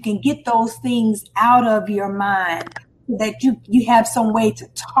that you can get those things out of your mind, so that you have some way to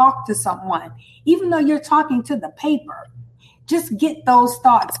talk to someone. Even though you're talking to the paper, just get those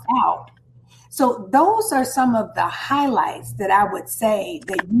thoughts out. So those are some of the highlights that I would say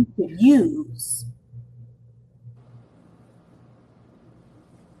that you could use.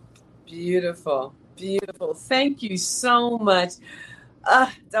 Beautiful, beautiful. Thank you so much.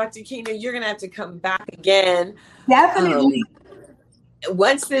 Dr. Keena, you're going to have to come back again. Definitely.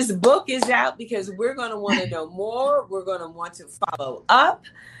 Once this book is out, because we're going to want to know more. We're going to want to follow up.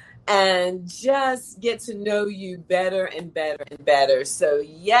 and just get to know you better and better and better. So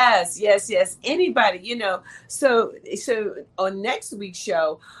yes, yes, yes. Anybody, so on next week's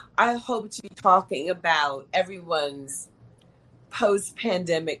show, I hope to be talking about everyone's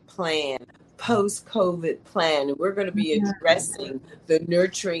post-pandemic plan, post-COVID plan. We're going to be addressing the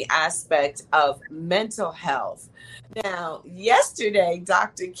nurturing aspect of mental health. Now, yesterday,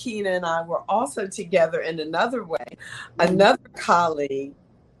 Dr. Keena and I were also together in another way. Another colleague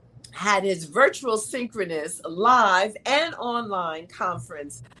had his virtual synchronous live and online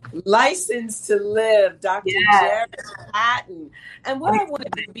conference, Licensed to Live, Dr. Jarrett Patton. And what I want to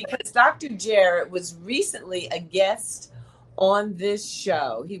do, because Dr. Jarrett was recently a guest on this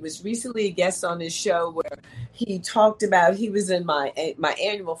show. He was recently a guest on this show where he talked about, he was in my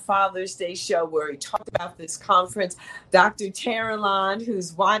annual Father's Day show where he talked about this conference. Dr. Taraline,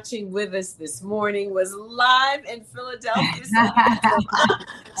 who's watching with us this morning, was live in Philadelphia.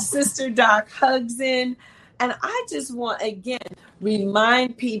 Sister Doc hugs in. And I just want, again,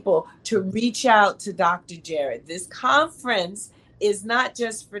 remind people to reach out to Dr. Jarrett. This conference is not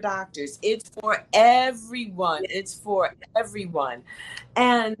just for doctors. It's for everyone. It's for everyone.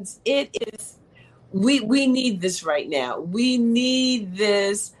 And it is, we need this right now. We need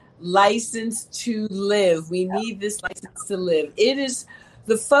this license to live. We need this license to live. It is,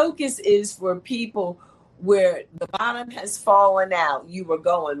 the focus is for people where the bottom has fallen out. You were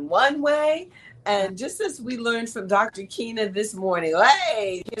going one way, and just as we learned from Dr. Keena this morning,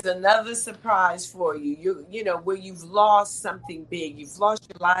 hey, here's another surprise for you. You know, where you've lost something big, you've lost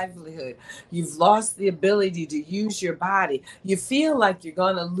your livelihood, you've lost the ability to use your body. You feel like you're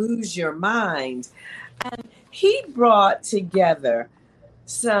going to lose your mind. And he brought together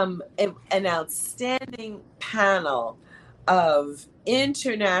an outstanding panel of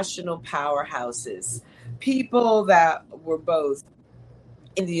international powerhouses, people that were both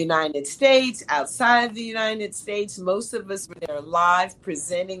in the United States, outside of the United States. Most of us were there live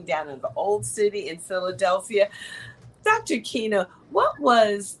presenting down in the Old City in Philadelphia. Dr. Keena, what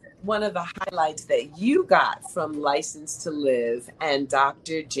was one of the highlights that you got from License to Live and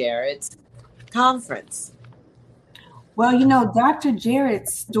Dr. Jarrett's conference? Well, you know, Dr.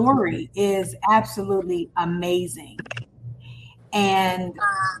 Jarrett's story is absolutely amazing. And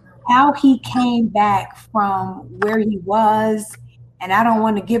how he came back from where he was, and I don't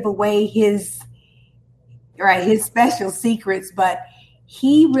want to give away his special secrets, but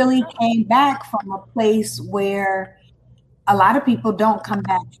he really came back from a place where a lot of people don't come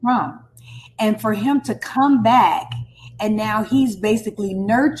back from. And for him to come back, and now he's basically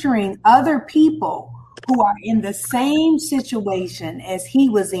nurturing other people who are in the same situation as he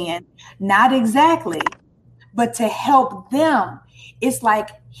was in, not exactly, but to help them. It's like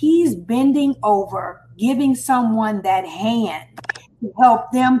he's bending over, giving someone that hand to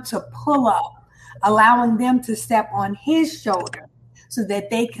help them to pull up, allowing them to step on his shoulder so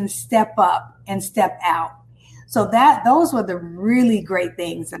that they can step up and step out. So those were the really great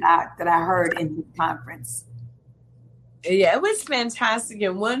things that I heard in the conference. Yeah, it was fantastic.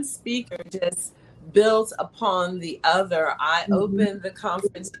 And one speaker just built upon the other. I opened the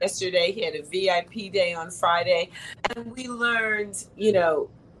conference yesterday. He had a VIP day on Friday, and we learned,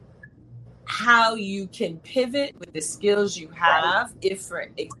 how you can pivot with the skills you have. If, for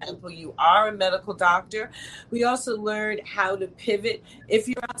example, you are a medical doctor, we also learned how to pivot if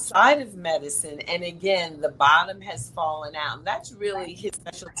you're outside of medicine. And again, the bottom has fallen out. And that's really his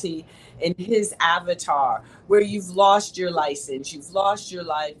specialty in his avatar, where you've lost your license, you've lost your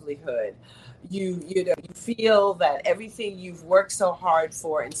livelihood. You feel that everything you've worked so hard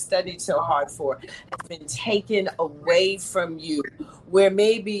for and studied so hard for has been taken away from you, where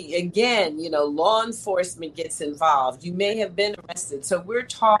maybe, again, law enforcement gets involved. You may have been arrested. So we're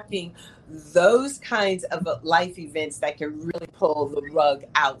talking those kinds of life events that can really pull the rug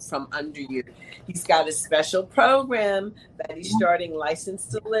out from under you. He's got a special program that he's starting, License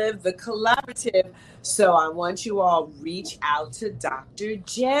to Live, the collaborative. So I want you all reach out to Dr.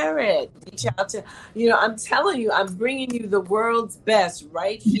 Jarrett. Reach out to, I'm telling you, I'm bringing you the world's best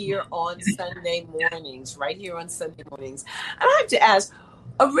right here on Sunday mornings, And I have to ask,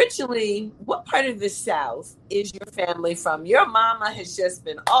 originally, what part of the South is your family from? Your mama has just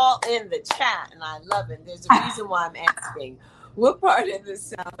been all in the chat, and I love it. There's a reason why I'm asking. What part of the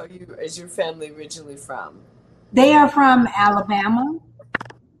South is your family originally from? They are from Alabama.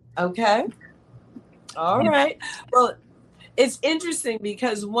 Okay. All right. Well, it's interesting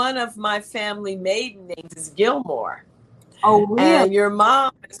because one of my family maiden names is Gilmore. Oh, really? And your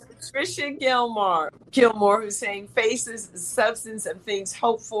mom is Patricia Gilmore, who's saying faith is the substance of things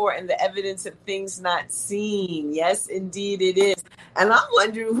hoped for and the evidence of things not seen. Yes, indeed it is. And I'm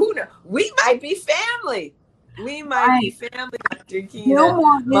wondering we might be family. We might be family, Dr. Kina.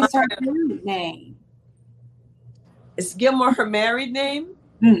 Gilmore is her married name. Is Gilmore her married name?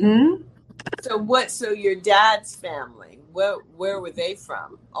 Mm-hmm. So your dad's family, where were they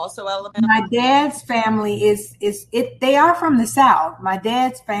from? Also Alabama? My dad's family is they are from the South. My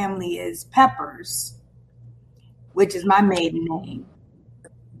dad's family is Peppers, which is my maiden name.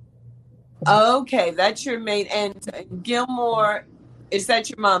 Okay, that's your maiden. And Gilmore, is that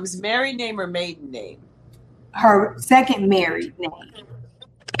your mom's married name or maiden name? Her second married name.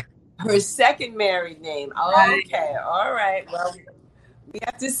 Her second married name. Okay, all right. Well, we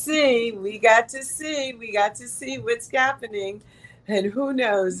got to see what's happening. And who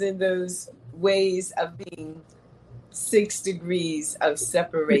knows in those ways of being 6 degrees of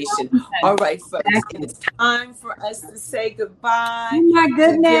separation. All right, folks, it's time for us to say goodbye. Oh my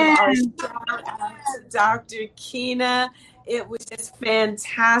goodness. To give our shout out to Dr. Kina. It was just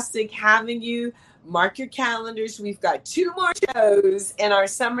fantastic having you. Mark your calendars. We've got 2 more shows in our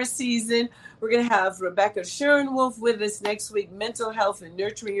summer season. We're going to have Rebecca Schoenwolf with us next week, Mental Health and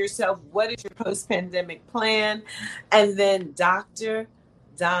Nurturing Yourself. What is your post-pandemic plan? And then Dr.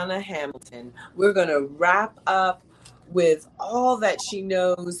 Donna Hamilton. We're going to wrap up with all that she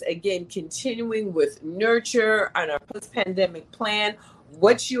knows. Again, continuing with Nurture on our post-pandemic plan.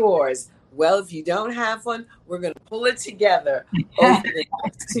 What's yours? Well, if you don't have one, we're going to pull it together over the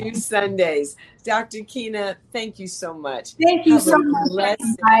next 2 Sundays. Dr. Kina, thank you so much. Thank you so much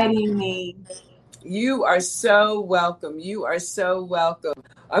for inviting me. You are so welcome. You are so welcome.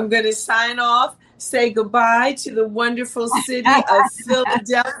 I'm going to sign off, say goodbye to the wonderful city of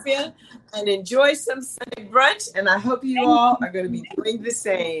Philadelphia, and enjoy some Sunday brunch. And I hope you all are going to be doing the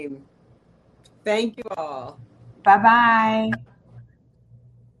same. Thank you all. Bye-bye.